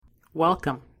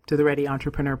Welcome to the Ready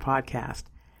Entrepreneur Podcast.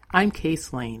 I'm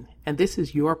Case Lane, and this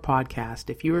is your podcast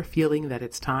if you are feeling that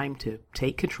it's time to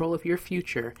take control of your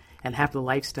future and have the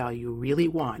lifestyle you really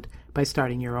want by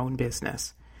starting your own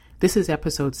business. This is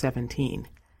episode 17,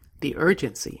 The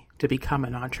Urgency to Become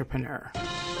an Entrepreneur.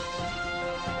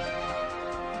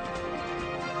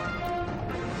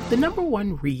 The number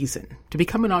one reason to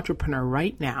become an entrepreneur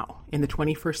right now in the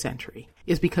 21st century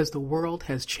is because the world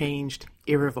has changed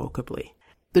irrevocably.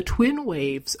 The twin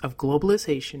waves of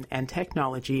globalization and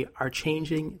technology are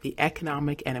changing the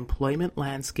economic and employment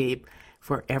landscape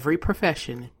for every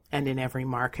profession and in every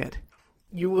market.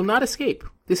 You will not escape.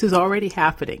 This is already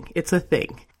happening. It's a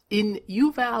thing. In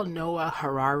Yuval Noah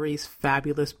Harari's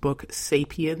fabulous book,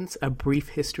 Sapiens, A Brief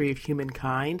History of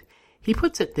Humankind, he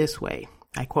puts it this way,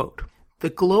 I quote, "The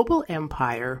global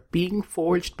empire being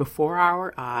forged before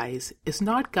our eyes is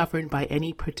not governed by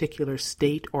any particular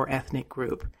state or ethnic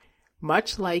group.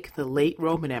 Much like the late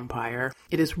Roman Empire,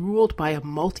 it is ruled by a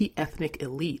multi-ethnic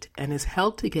elite and is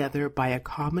held together by a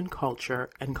common culture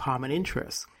and common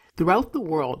interests. Throughout the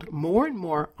world, more and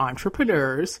more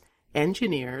entrepreneurs,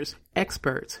 engineers,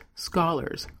 experts,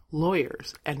 scholars,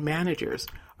 lawyers, and managers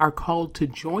are called to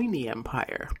join the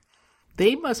empire.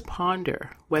 They must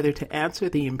ponder whether to answer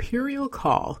the imperial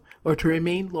call or to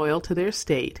remain loyal to their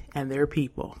state and their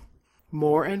people.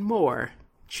 More and more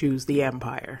choose the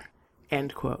empire."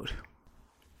 End quote.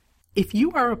 If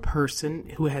you are a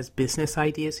person who has business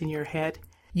ideas in your head,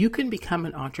 you can become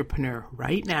an entrepreneur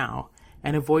right now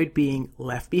and avoid being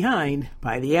left behind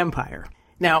by the empire.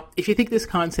 Now, if you think this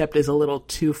concept is a little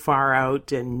too far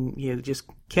out and you just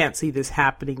can't see this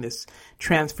happening, this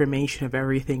transformation of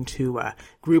everything to a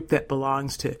group that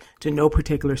belongs to no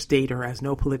particular state or has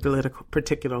no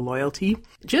particular loyalty,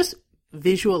 just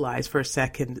visualize for a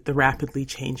second the rapidly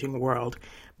changing world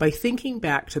by thinking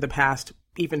back to the past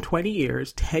even 20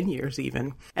 years, 10 years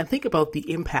even, and think about the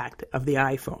impact of the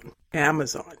iPhone,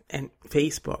 Amazon, and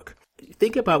Facebook.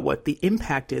 Think about what the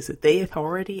impact is that they have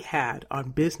already had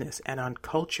on business and on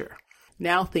culture.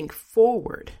 Now think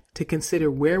forward to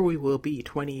consider where we will be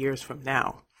 20 years from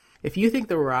now. If you think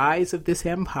the rise of this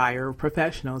empire of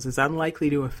professionals is unlikely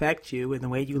to affect you in the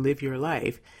way you live your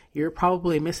life, you're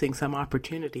probably missing some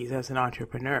opportunities as an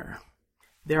entrepreneur.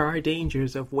 There are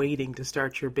dangers of waiting to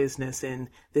start your business in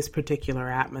this particular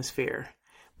atmosphere.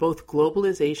 Both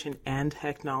globalization and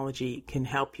technology can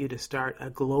help you to start a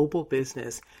global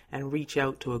business and reach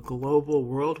out to a global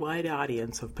worldwide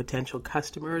audience of potential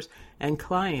customers and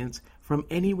clients from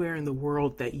anywhere in the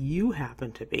world that you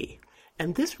happen to be.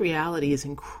 And this reality is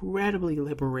incredibly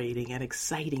liberating and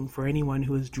exciting for anyone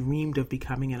who has dreamed of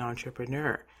becoming an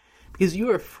entrepreneur, because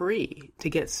you are free to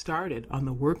get started on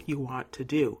the work you want to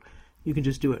do. You can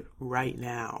just do it right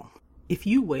now. If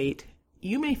you wait,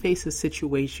 you may face a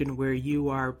situation where you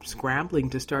are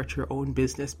scrambling to start your own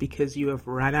business because you have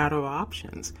run out of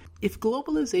options. If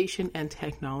globalization and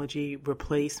technology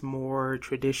replace more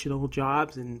traditional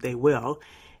jobs, and they will,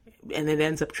 and it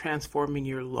ends up transforming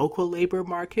your local labor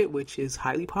market, which is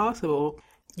highly possible,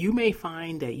 you may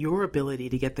find that your ability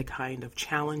to get the kind of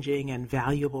challenging and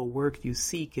valuable work you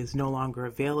seek is no longer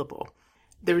available.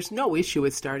 There's no issue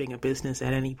with starting a business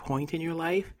at any point in your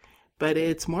life, but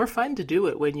it's more fun to do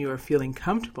it when you are feeling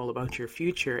comfortable about your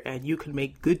future and you can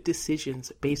make good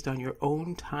decisions based on your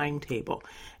own timetable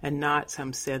and not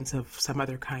some sense of some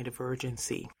other kind of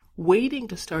urgency. Waiting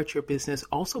to start your business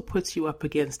also puts you up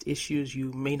against issues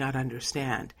you may not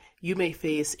understand. You may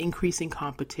face increasing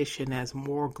competition as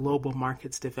more global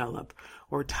markets develop,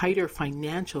 or tighter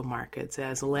financial markets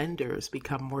as lenders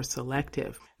become more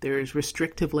selective. There is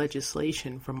restrictive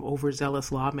legislation from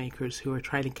overzealous lawmakers who are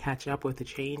trying to catch up with the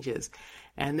changes.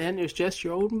 And then there's just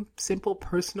your own simple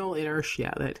personal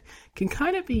inertia that can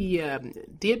kind of be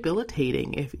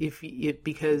debilitating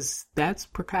because that's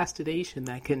procrastination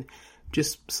that can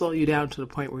just slow you down to the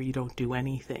point where you don't do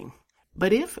anything.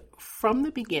 But if from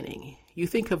the beginning you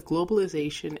think of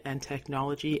globalization and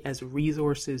technology as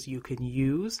resources you can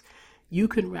use, you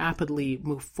can rapidly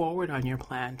move forward on your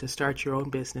plan to start your own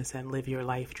business and live your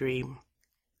life dream.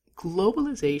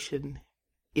 Globalization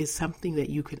is something that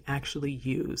you can actually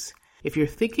use. If you're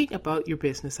thinking about your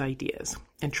business ideas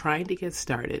and trying to get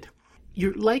started,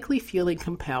 you're likely feeling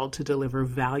compelled to deliver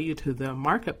value to the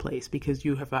marketplace because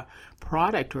you have a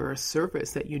product or a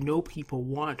service that you know people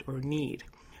want or need.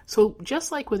 So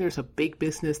just like when there's a big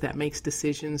business that makes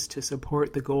decisions to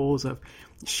support the goals of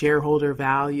shareholder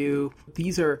value,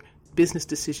 these are business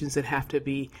decisions that have to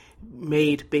be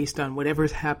made based on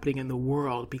whatever's happening in the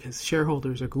world because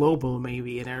shareholders are global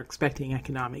maybe and are expecting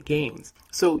economic gains.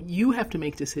 So you have to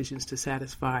make decisions to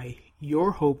satisfy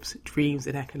your hopes, dreams,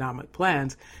 and economic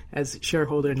plans as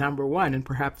shareholder number one and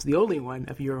perhaps the only one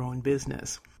of your own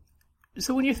business.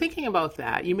 So when you're thinking about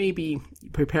that, you may be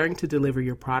preparing to deliver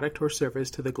your product or service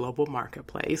to the global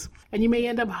marketplace, and you may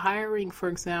end up hiring, for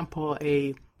example,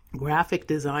 a graphic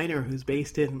designer who's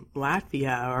based in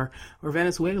Latvia or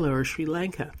Venezuela or Sri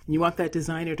Lanka. You want that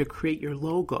designer to create your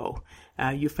logo.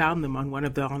 You found them on one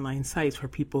of the online sites for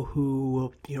people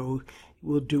who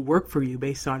will do work for you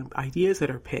based on ideas that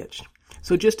are pitched.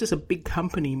 So just as a big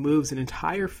company moves an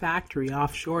entire factory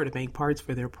offshore to make parts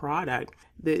for their product,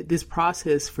 this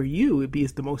process for you would be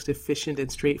the most efficient and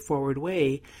straightforward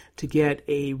way to get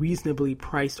a reasonably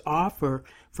priced offer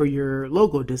for your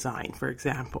logo design, for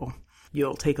example.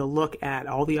 You'll take a look at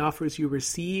all the offers you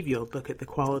receive. You'll look at the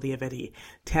quality of any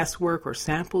test work or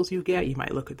samples you get. You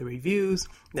might look at the reviews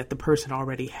that the person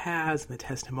already has, and the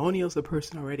testimonials the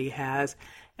person already has,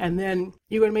 and then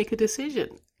you're going to make a decision.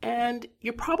 And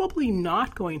you're probably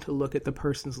not going to look at the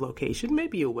person's location.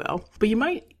 Maybe you will, but you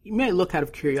might look out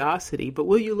of curiosity. But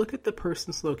will you look at the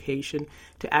person's location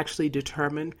to actually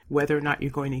determine whether or not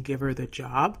you're going to give her the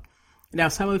job? Now,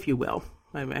 some of you will,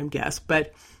 I'm guess,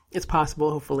 but it's possible,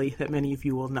 hopefully, that many of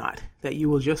you will not, that you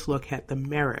will just look at the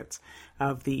merits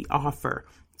of the offer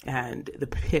and the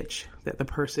pitch that the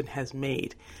person has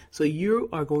made. So you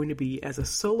are going to be, as a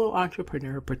solo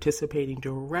entrepreneur, participating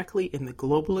directly in the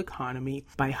global economy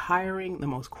by hiring the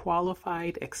most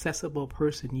qualified, accessible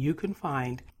person you can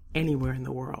find anywhere in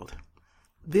the world.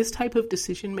 This type of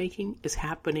decision making is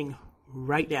happening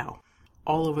right now,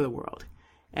 all over the world.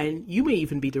 And you may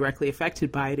even be directly affected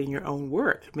by it in your own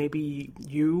work. Maybe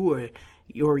you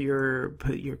or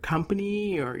your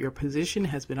company or your position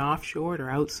has been offshored or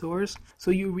outsourced. So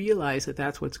you realize that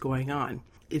that's what's going on.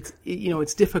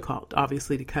 It's difficult,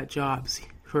 obviously, to cut jobs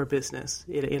for a business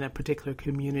in a particular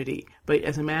community. But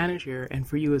as a manager and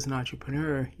for you as an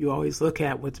entrepreneur, you always look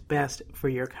at what's best for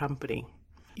your company.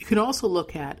 You can also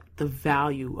look at the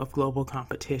value of global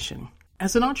competition.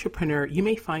 As an entrepreneur, you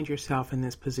may find yourself in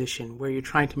this position where you're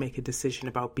trying to make a decision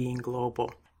about being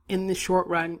global. In the short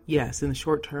run, yes, in the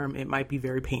short term, it might be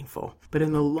very painful. But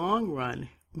in the long run,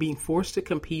 being forced to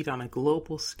compete on a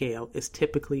global scale is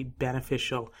typically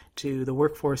beneficial to the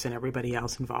workforce and everybody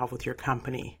else involved with your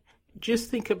company. Just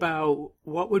think about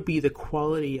what would be the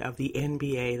quality of the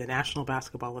NBA, the National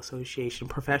Basketball Association,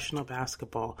 professional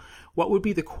basketball. What would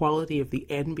be the quality of the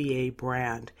NBA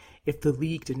brand if the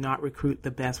league did not recruit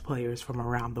the best players from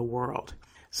around the world?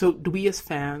 So do we as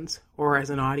fans or as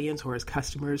an audience or as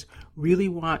customers really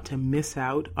want to miss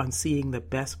out on seeing the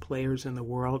best players in the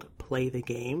world play the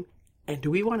game? And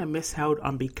do we want to miss out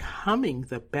on becoming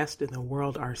the best in the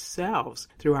world ourselves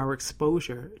through our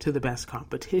exposure to the best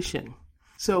competition?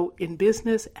 So in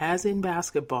business, as in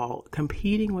basketball,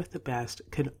 competing with the best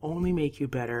can only make you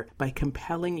better by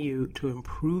compelling you to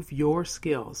improve your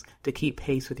skills to keep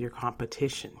pace with your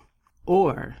competition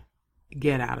or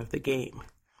get out of the game.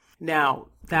 Now,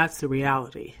 that's the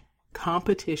reality.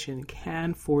 Competition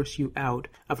can force you out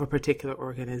of a particular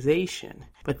organization,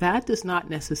 but that does not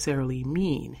necessarily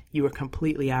mean you are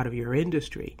completely out of your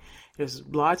industry. There's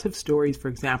lots of stories, for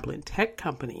example, in tech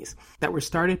companies that were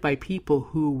started by people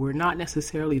who were not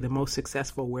necessarily the most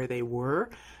successful where they were,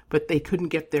 but they couldn't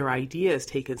get their ideas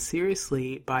taken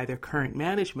seriously by their current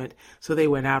management, so they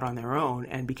went out on their own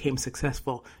and became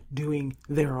successful doing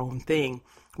their own thing,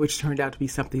 which turned out to be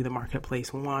something the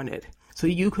marketplace wanted. So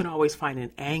you can always find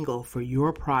an angle for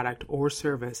your product or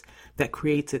service that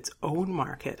creates its own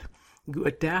market. You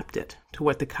adapt it to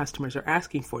what the customers are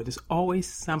asking for. There's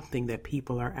always something that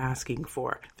people are asking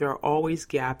for. There are always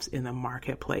gaps in the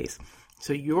marketplace.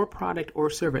 So your product or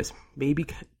service may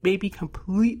be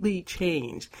completely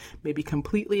changed, may be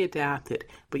completely adapted,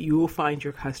 but you will find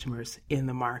your customers in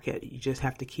the market. You just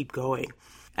have to keep going.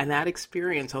 And that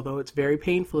experience, although it's very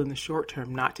painful in the short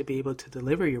term not to be able to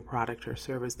deliver your product or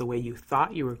service the way you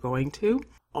thought you were going to,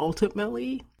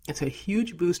 ultimately, it's a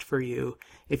huge boost for you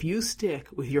if you stick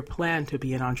with your plan to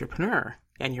be an entrepreneur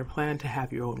and your plan to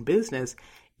have your own business,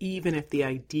 even if the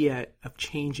idea of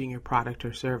changing your product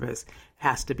or service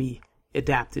has to be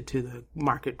adapted to the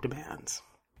market demands.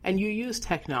 And you use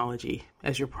technology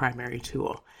as your primary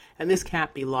tool. And this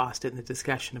can't be lost in the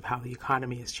discussion of how the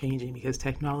economy is changing, because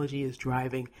technology is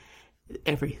driving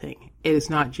everything. It is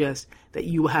not just that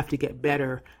you will have to get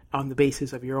better on the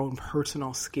basis of your own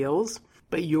personal skills,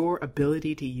 but your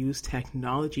ability to use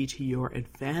technology to your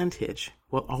advantage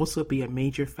will also be a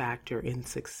major factor in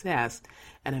success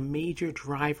and a major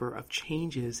driver of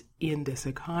changes in this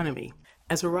economy.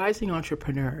 As a rising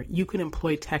entrepreneur, you can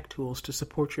employ tech tools to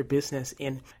support your business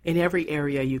in every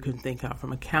area you can think of,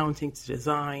 from accounting to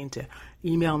design to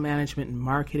email management and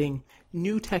marketing.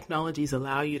 New technologies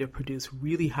allow you to produce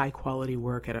really high quality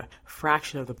work at a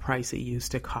fraction of the price it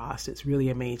used to cost. It's really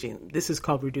amazing. This is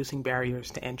called reducing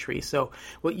barriers to entry. So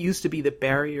what used to be the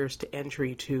barriers to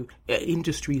entry to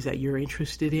industries that you're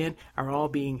interested in are all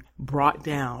being brought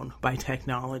down by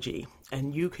technology.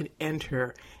 And you can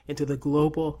enter into the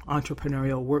global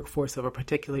entrepreneurial workforce of a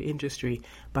particular industry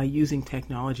by using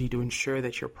technology to ensure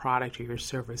that your product or your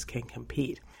service can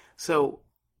compete. So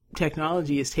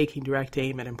technology is taking direct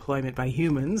aim at employment by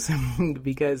humans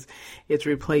because it's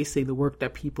replacing the work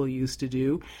that people used to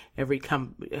do. Every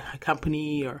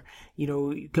company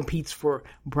competes for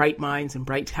bright minds and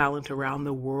bright talent around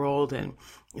the world, and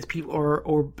people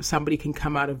or somebody can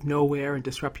come out of nowhere and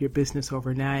disrupt your business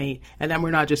overnight. And then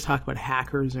we're not just talking about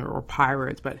hackers or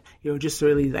pirates, but just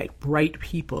really like bright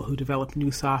people who develop new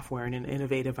software and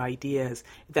innovative ideas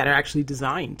that are actually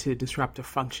designed to disrupt a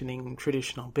functioning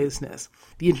traditional business.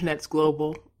 The internet's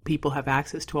global. People have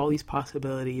access to all these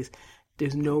possibilities.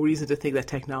 There's no reason to think that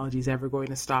technology is ever going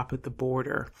to stop at the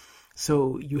border.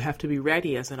 So you have to be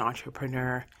ready as an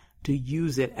entrepreneur to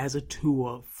use it as a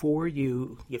tool for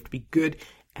you. You have to be good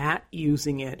at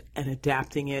using it and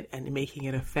adapting it and making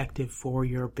it effective for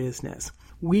your business.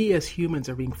 We as humans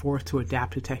are being forced to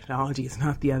adapt to technology. It's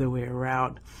not the other way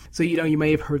around. So, you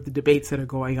may have heard the debates that are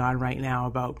going on right now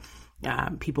about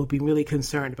people being really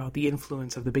concerned about the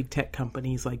influence of the big tech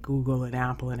companies like Google and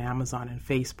Apple and Amazon and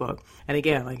Facebook. And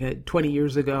again, 20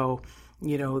 years ago,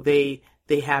 they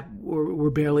were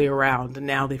barely around, and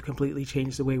now they've completely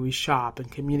changed the way we shop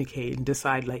and communicate and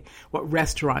decide like what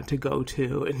restaurant to go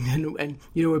to. And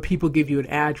when people give you an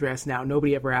address now,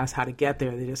 nobody ever asks how to get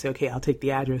there. They just say, okay, I'll take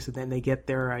the address, and then they get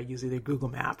there using their Google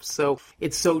Maps. So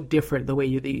it's so different the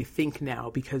way that you think now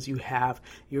because you have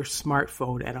your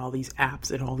smartphone and all these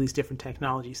apps and all these different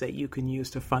technologies that you can use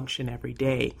to function every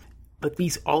day. But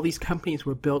all these companies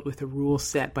were built with the rules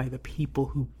set by the people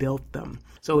who built them.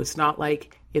 So it's not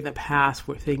like in the past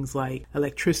where things like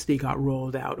electricity got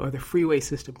rolled out or the freeway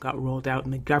system got rolled out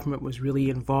and the government was really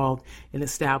involved in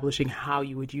establishing how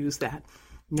you would use that.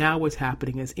 Now what's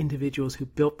happening is individuals who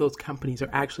built those companies are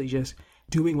actually just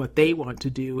doing what they want to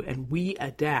do, and we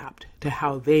adapt to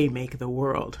how they make the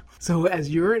world. So as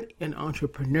you're an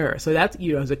entrepreneur, so that's,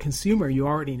 as a consumer, you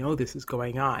already know this is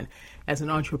going on. As an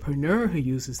entrepreneur who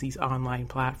uses these online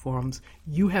platforms,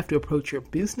 you have to approach your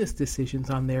business decisions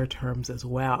on their terms as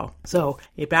well. So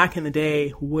back in the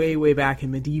day, way back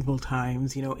in medieval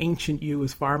times, ancient you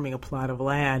was farming a plot of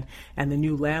land, and the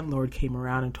new landlord came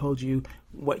around and told you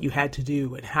what you had to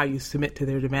do and how you submit to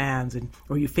their demands,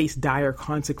 or you face dire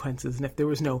consequences. And if there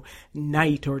was no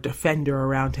knight or defender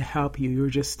around to help you, you were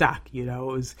just stuck. It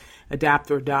was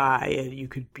adapt or die, and you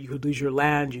could lose your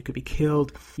land, you could be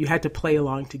killed. You had to play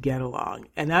along to get along.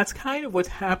 And that's kind of what's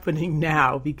happening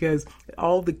now, because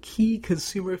all the key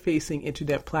consumer-facing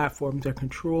internet platforms are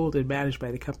controlled and managed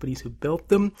by the companies who built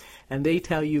them, and they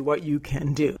tell you what you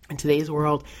can do. In today's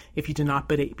world, if you do not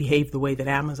behave the way that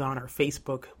Amazon or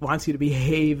Facebook wants you to behave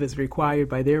as required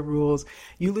by their rules,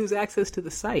 you lose access to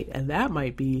the site. And that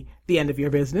might be the end of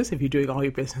your business if you're doing all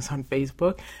your business on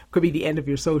Facebook. Could be the end of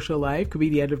your social life. Could be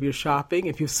the end of your shopping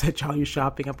if you set all your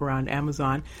shopping up around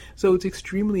Amazon. So it's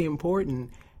extremely important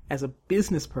as a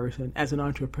business person, as an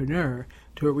entrepreneur,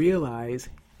 to realize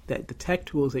that the tech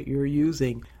tools that you're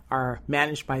using are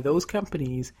managed by those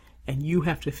companies, and you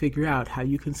have to figure out how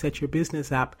you can set your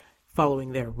business up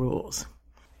following their rules.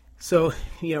 So,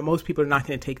 most people are not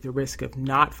going to take the risk of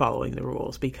not following the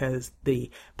rules because the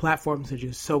platforms are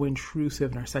just so intrusive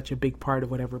and are such a big part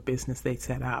of whatever business they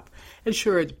set up. And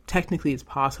sure, technically it's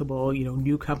possible,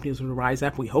 new companies will rise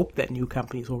up. We hope that new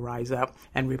companies will rise up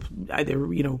and either,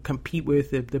 compete with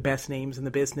the best names in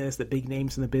the business, the big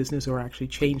names in the business, or actually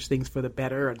change things for the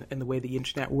better and the way the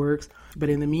internet works. But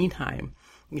in the meantime,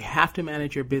 you have to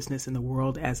manage your business in the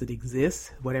world as it exists,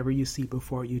 whatever you see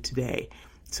before you today.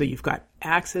 So you've got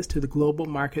access to the global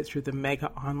market through the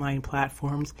mega online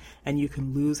platforms, and you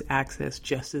can lose access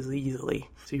just as easily.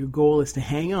 So your goal is to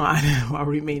hang on while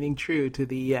remaining true to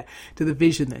the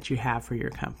vision that you have for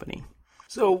your company.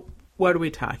 So what are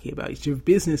we talking about? It's your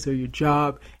business or your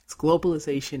job. It's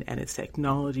globalization and it's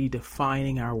technology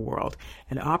defining our world.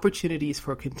 And opportunities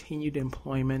for continued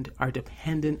employment are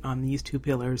dependent on these two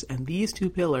pillars. And these two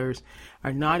pillars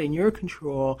are not in your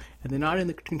control, and they're not in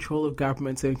the control of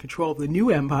governments. They're in control of the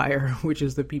new empire, which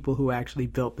is the people who actually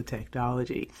built the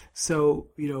technology. So,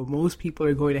 most people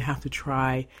are going to have to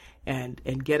try and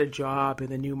get a job in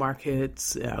the new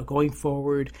markets going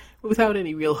forward without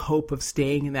any real hope of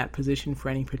staying in that position for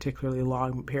any particularly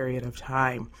long period of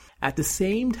time. At the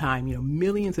same time,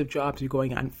 millions of jobs are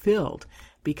going unfilled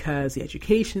because the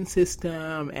education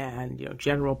system and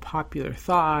general popular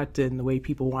thought and the way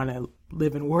people want to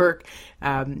live and work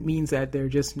means that they're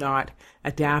just not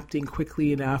adapting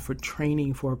quickly enough or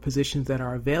training for positions that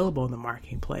are available in the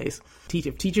marketplace.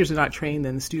 If teachers are not trained,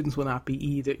 then the students will not be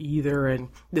either, and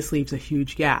this leaves a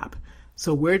huge gap.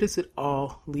 So where does it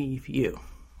all leave you?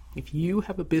 If you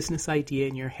have a business idea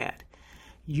in your head,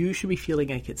 you should be feeling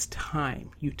like it's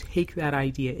time. You take that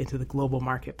idea into the global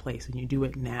marketplace and you do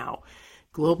it now.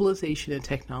 Globalization and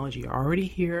technology are already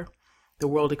here. The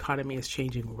world economy is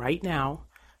changing right now.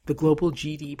 The global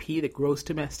GDP, the gross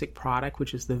domestic product,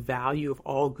 which is the value of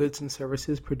all goods and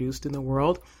services produced in the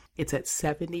world, it's at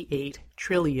 $78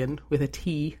 trillion with a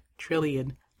T,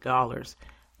 trillion dollars.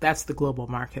 That's the global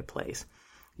marketplace.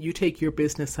 You take your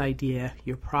business idea,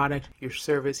 your product, your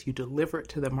service, you deliver it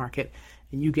to the market,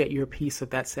 and you get your piece of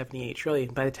that $78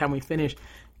 trillion. By the time we finish,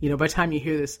 by the time you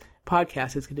hear this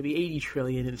podcast, it's going to be $80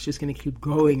 trillion, and it's just going to keep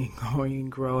growing and growing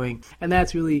and growing. And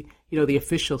that's really, the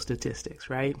official statistics,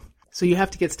 right? So you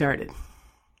have to get started.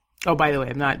 Oh, by the way,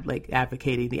 I'm not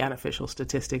advocating the unofficial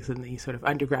statistics and the sort of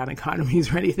underground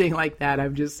economies or anything like that.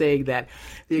 I'm just saying that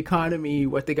the economy,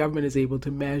 what the government is able to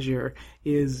measure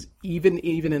is even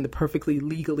in the perfectly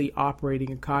legally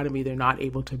operating economy, they're not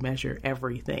able to measure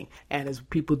everything. And as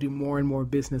people do more and more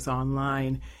business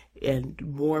online, and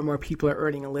more people are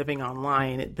earning a living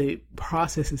online, the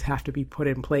processes have to be put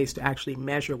in place to actually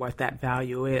measure what that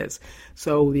value is.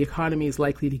 So the economy is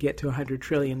likely to get to 100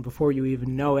 trillion before you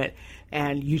even know it,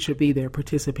 and you should be there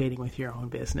participating with your own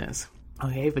business.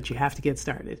 Okay, but you have to get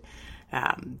started.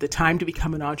 The time to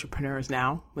become an entrepreneur is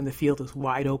now, when the field is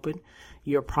wide open.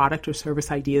 Your product or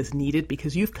service idea is needed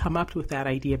because you've come up with that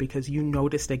idea because you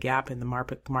noticed a gap in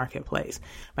the marketplace.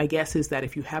 My guess is that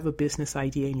if you have a business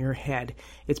idea in your head,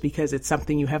 it's because it's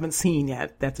something you haven't seen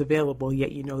yet that's available,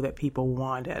 yet you know that people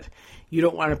want it. You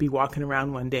don't want to be walking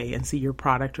around one day and see your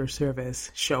product or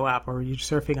service show up, or you're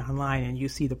surfing online and you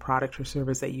see the product or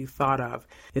service that you thought of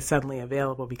is suddenly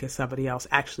available because somebody else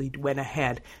actually went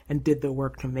ahead and did the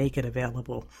work to make it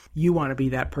available. You want to be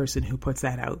that person who puts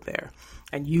that out there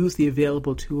and use the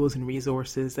available tools and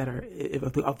resources that are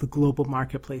of the global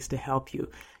marketplace to help you.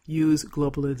 Use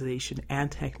globalization and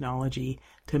technology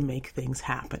to make things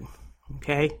happen.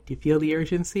 Okay? Do you feel the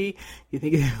urgency? You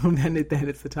think then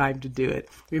it's the time to do it.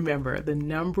 Remember, the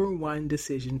number one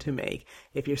decision to make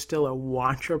if you're still a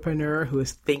wantrepreneur who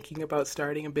is thinking about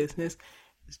starting a business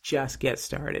is just get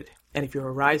started. And if you're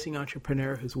a rising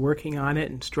entrepreneur who's working on it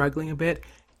and struggling a bit,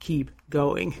 keep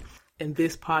going. In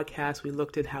this podcast, we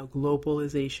looked at how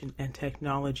globalization and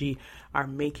technology are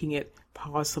making it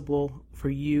possible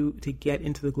for you to get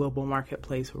into the global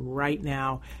marketplace right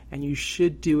now, and you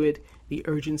should do it. The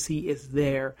urgency is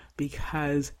there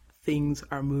because things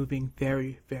are moving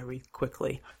very, very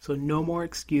quickly. So no more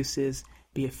excuses.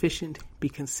 Be efficient, be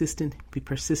consistent, be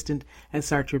persistent, and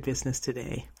start your business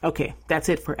today. Okay, that's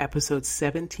it for episode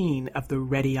 17 of the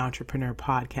Ready Entrepreneur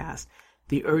podcast,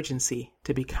 the urgency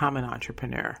to become an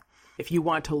entrepreneur. If you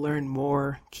want to learn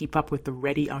more, keep up with the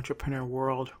Ready Entrepreneur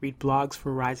world, read blogs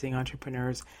for rising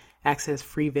entrepreneurs, access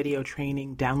free video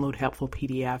training, download helpful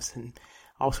PDFs, and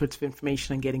all sorts of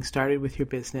information on getting started with your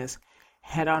business,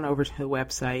 head on over to the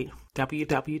website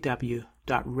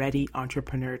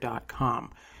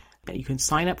www.readyentrepreneur.com. Now, you can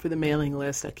sign up for the mailing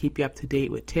list. I'll keep you up to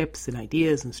date with tips and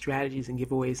ideas and strategies and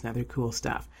giveaways and other cool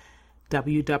stuff.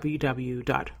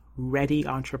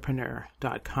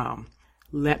 www.readyentrepreneur.com.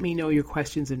 Let me know your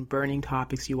questions and burning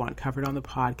topics you want covered on the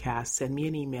podcast. Send me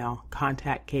an email,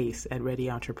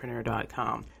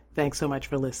 contactcase@readyentrepreneur.com. Thanks so much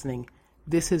for listening.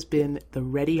 This has been the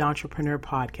Ready Entrepreneur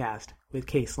podcast with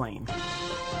Case Lane.